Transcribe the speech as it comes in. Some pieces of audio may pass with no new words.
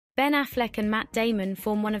Ben Affleck and Matt Damon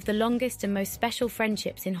form one of the longest and most special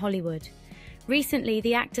friendships in Hollywood. Recently,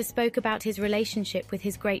 the actor spoke about his relationship with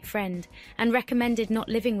his great friend and recommended not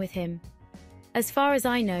living with him. As far as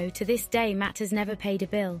I know, to this day, Matt has never paid a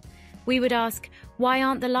bill. We would ask, why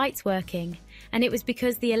aren't the lights working? And it was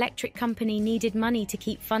because the electric company needed money to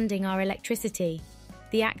keep funding our electricity,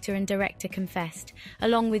 the actor and director confessed,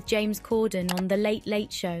 along with James Corden on The Late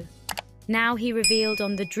Late Show. Now he revealed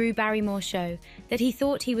on the Drew Barrymore Show that he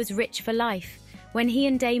thought he was rich for life when he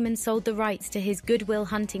and Damon sold the rights to his Good Will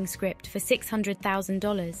Hunting script for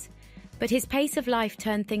 $600,000. But his pace of life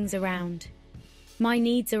turned things around. "My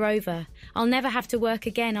needs are over. I'll never have to work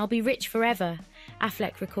again. I'll be rich forever,"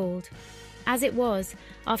 Affleck recalled. As it was,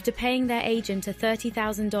 after paying their agent a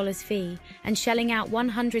 $30,000 fee and shelling out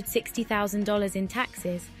 $160,000 in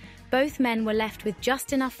taxes, both men were left with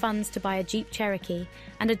just enough funds to buy a Jeep Cherokee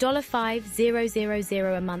and a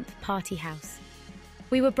 $5,000 a month party house.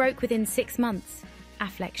 "We were broke within 6 months,"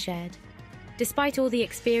 Affleck shared. Despite all the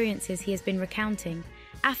experiences he has been recounting,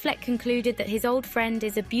 Affleck concluded that his old friend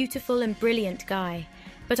is a beautiful and brilliant guy,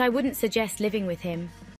 but I wouldn't suggest living with him.